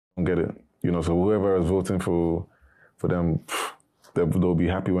don't get it. You know, so whoever is voting for them, they'll be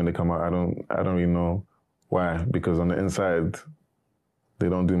happy when they come out. I don't really know why, because on the inside, they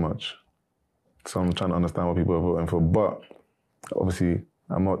don't do much. So I'm trying to understand what people are voting for. But obviously,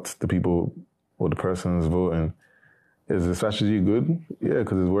 I'm not the people or the persons voting. Is the strategy good? Yeah,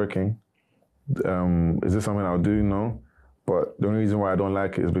 because it's working. Is this something I'll do? No. But the only reason why I don't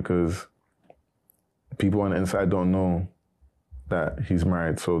like it is because people on the inside don't know that he's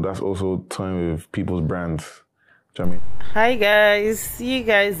married. So that's also toying with people's brands. Do you know what I mean? Hi guys, you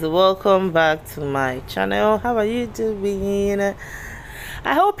guys, welcome back to my channel. How are you doing?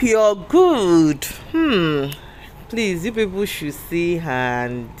 I hope you're good. Please, you people should see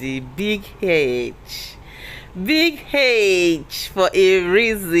Handy. Big H for a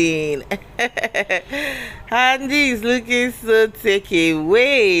reason. Handy is looking so take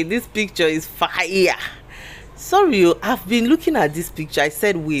away. This picture is fire. Sorry, I've been looking at this picture. I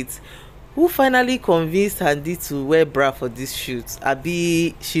said wait, who finally convinced Handy to wear bra for this shoot?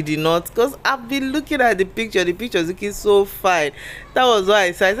 Abi she did not, because I've been looking at the picture is looking so fine. That was why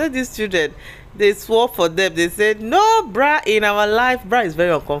I said these children, they swore for them. They said no bra in our life. Bra is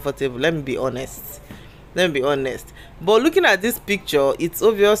very uncomfortable, let me be honest. But looking at this picture, it's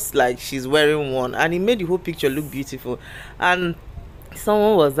obvious like she's wearing one, and it made the whole picture look beautiful. And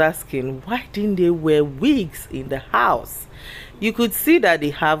someone was asking, why didn't they wear wigs in the house? You could see that they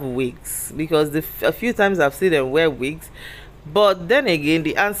have wigs, because a few times I've seen them wear wigs. But then again,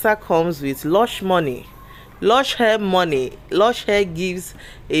 the answer comes with lush money, lush hair money. Lush hair gives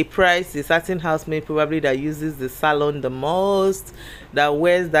a price a certain housemaid probably that uses the salon the most, that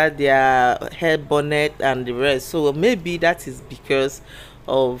wears that their hair bonnet and the rest. So maybe that is because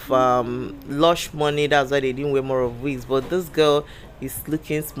of lush money. That's why they didn't wear more of wigs. But this girl is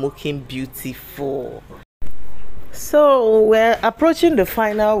looking smoking beautiful. So we're approaching the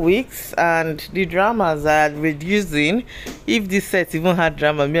final weeks and the dramas are reducing. If this set even had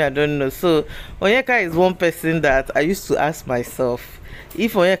drama, me, I don't know. So Onyeka is one person that I used to ask myself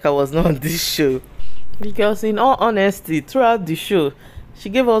if Onyeka was not on this show, because in all honesty, throughout the show she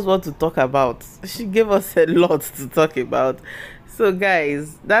gave us what to talk about. She gave us a lot to talk about. So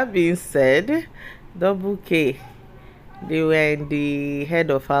guys, that being said, DoubleKay, they were in the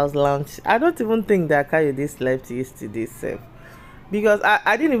head of house lounge. I don't even think that Kayode slept yesterday, sef, because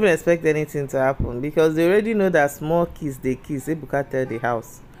I didn't even expect anything to happen, because they already know that small kiss they kiss, Ebuka tell the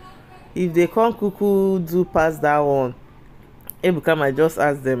house. If they can't cuckoo do past that one, Ebuka might just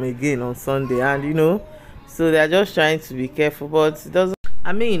ask them again on Sunday, and you know, so they're just trying to be careful. But it doesn't,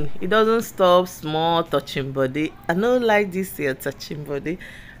 I mean, it doesn't stop small touching body. I don't like this here touching body.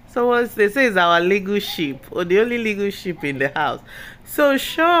 So they say it's our legal sheep, or the only legal sheep in the house. So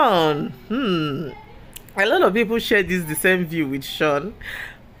Sean, a lot of people share the same view with Sean.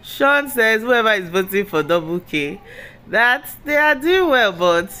 Sean says whoever is voting for DoubleKay, that they are doing well,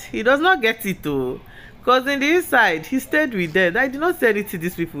 but he does not get it too, because in the inside he stayed with them. I did not say anything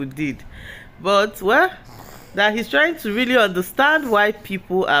these people did, but well, that he's trying to really understand why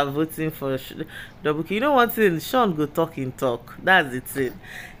people are voting for DoubleKay. You know one thing, Sean go talk in talk. That's the thing.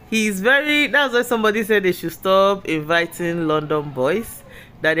 He's very, that's why somebody said they should stop inviting London boys,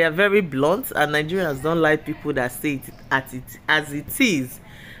 that they are very blunt, and Nigerians don't like people that say it as it is.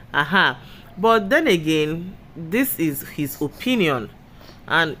 But then again, this is his opinion,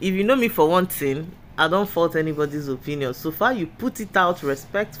 and if you know me for one thing, I don't fault anybody's opinion. So far you put it out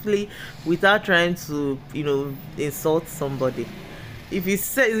respectfully without trying to, you know, insult somebody. If he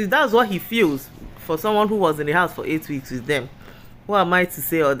says, if that's what he feels for someone who was in the house for 8 weeks with them, who am I to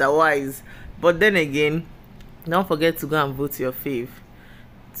say otherwise? But then again, don't forget to go and vote your fave.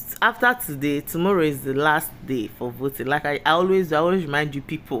 After today, tomorrow is the last day for voting. Like I always remind you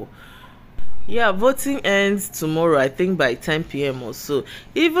people. Yeah, voting ends tomorrow, I think by 10 p.m. or so.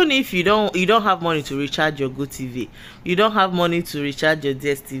 Even if you don't have money to recharge your GoTV, you don't have money to recharge your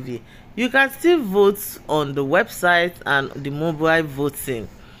DSTV, you can still vote on the website and the mobile voting.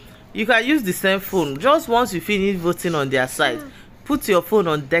 You can use the same phone. Just once you finish voting on their site, put your phone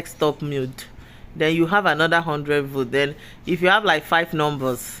on desktop mode, then you have another 100 votes. Then if you have like 5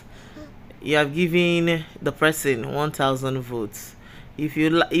 numbers, you have given the person 1,000 votes. If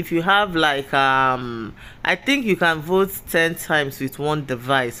you have like I think you can vote 10 times with one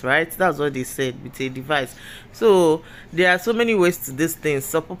device, right? That's what they said, with a device. So there are so many ways to this thing.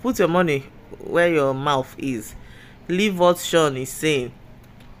 So put your money where your mouth is. Leave what Sean is saying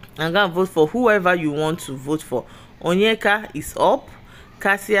and go and vote for whoever you want to vote for. Onyeka is up,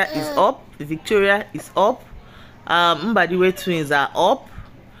 Cassia is up, Victoria is up, Mbadiwe twins are up,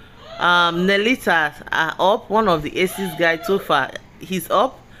 Nelita are up, one of the Aces guy Tofa, he's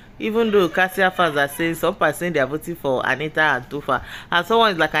up, even though Cassia fans are saying, some people are saying they are voting for Anita and Tofa, and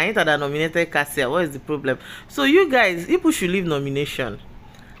someone is like, Anita that nominated Cassia, what is the problem? So you guys, people should leave nomination.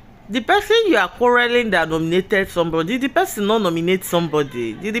 The person you are quarreling that nominated somebody, did the person not nominate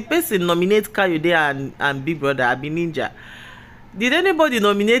somebody? Did the person nominate Kayode and Big Brother, Abi Ninja? Did anybody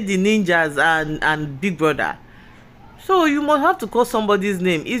nominate the ninjas and Big Brother? So you must have to call somebody's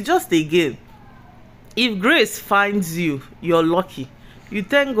name. It's just a game. If Grace finds you, you're lucky. You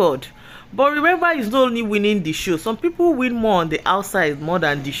thank God. But remember, it's not only winning the show. Some people win more on the outside more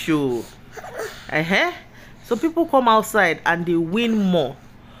than the show. So people come outside and they win more.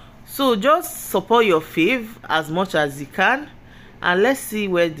 So just support your fave as much as you can, and let's see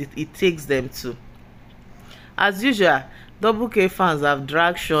where it takes them to. As usual, DoubleKay fans have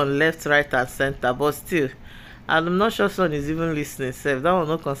dragged Sean left, right, and center, but still, I'm not sure Sean is even listening. That one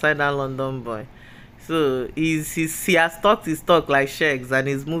not concern that London boy. So he has talked his talk like Shags, and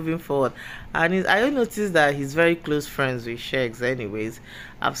he's moving forward. And I noticed that he's very close friends with Shags. Anyways,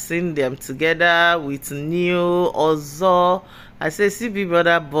 I've seen them together with Neo, Ozo. I say CB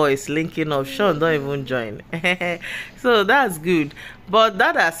brother boys linking up. Sean don't even join. So that's good. But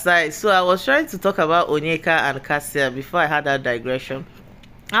that aside, so I was trying to talk about Onyeka and Cassia before I had that digression.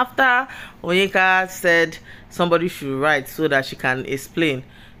 After Onyeka said somebody should write so that she can explain,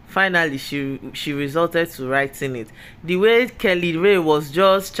 finally she resorted to writing it. The way Kelly Ray was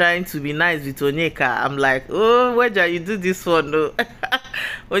just trying to be nice with Onyeka, I'm like, oh, where did you do this one? No.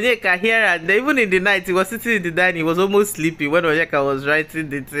 Onyeka here and there, even in the night, he was sitting in the dining, he was almost sleepy when Onyeka was writing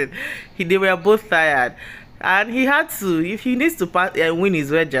the thing. They were both tired, and he had to, if he needs to pass and win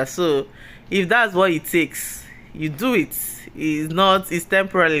his wager. So if that's what it takes, you do it. It's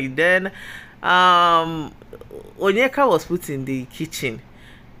temporarily. Then Onyeka was put in the kitchen,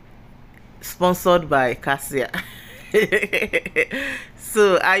 sponsored by Cassia.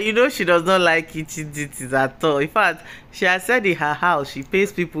 So you know, she does not like kitchen duties at all. In fact, she has said in her house she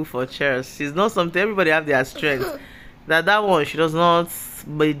pays people for chairs. She's not something, everybody have their strength. That one she does not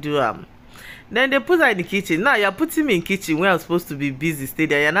do. Then they put her in the kitchen. Now you're putting me in kitchen where I'm supposed to be busy, stay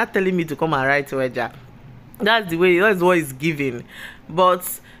there. You're not telling me to come and write wager. That's the way, that's what is given. But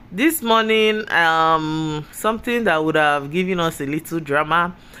this morning, something that would have given us a little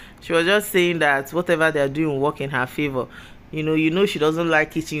drama, she was just saying that whatever they're doing will work in her favor. You know she doesn't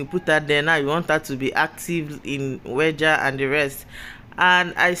like kitchen. You put her there, now you want her to be active in wager and the rest.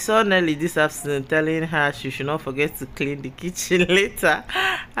 And I saw Nelly this afternoon telling her she should not forget to clean the kitchen later.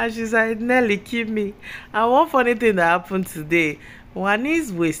 And she's like, Nelly, keep me. And one funny thing that happened today,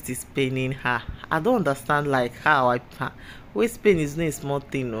 Wani's waist is paining her. I don't understand like how waist pain is not a small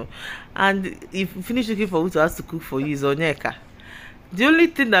thing, no. And if you finish looking for who to has to cook for you is Onyeka. The only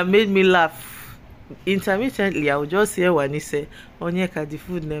thing that made me laugh intermittently, I would just hear Wani say, Onyeka, the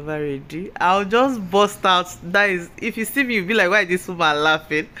food never ready. I'll just bust out. That is, if you see me, you'll be like, why is this woman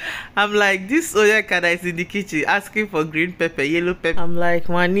laughing? I'm like, this Onyeka that is in the kitchen asking for green pepper, yellow pepper. I'm like,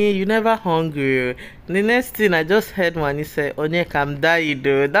 Wani, you never hungry. The next thing I just heard Wani say, Onyeka, I'm dying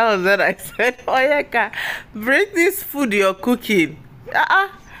though. That was when I said, Onyeka, bring this food you're cooking.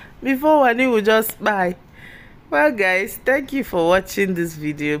 Before Wani would just buy. Well guys, thank you for watching this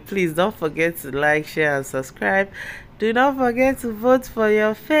video. Please don't forget to like, share and subscribe. Do not forget to vote for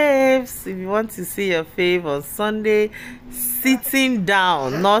your faves. If you want to see your fave on Sunday sitting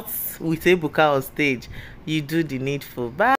down, not with Ebuka on stage, you do the needful. Bye.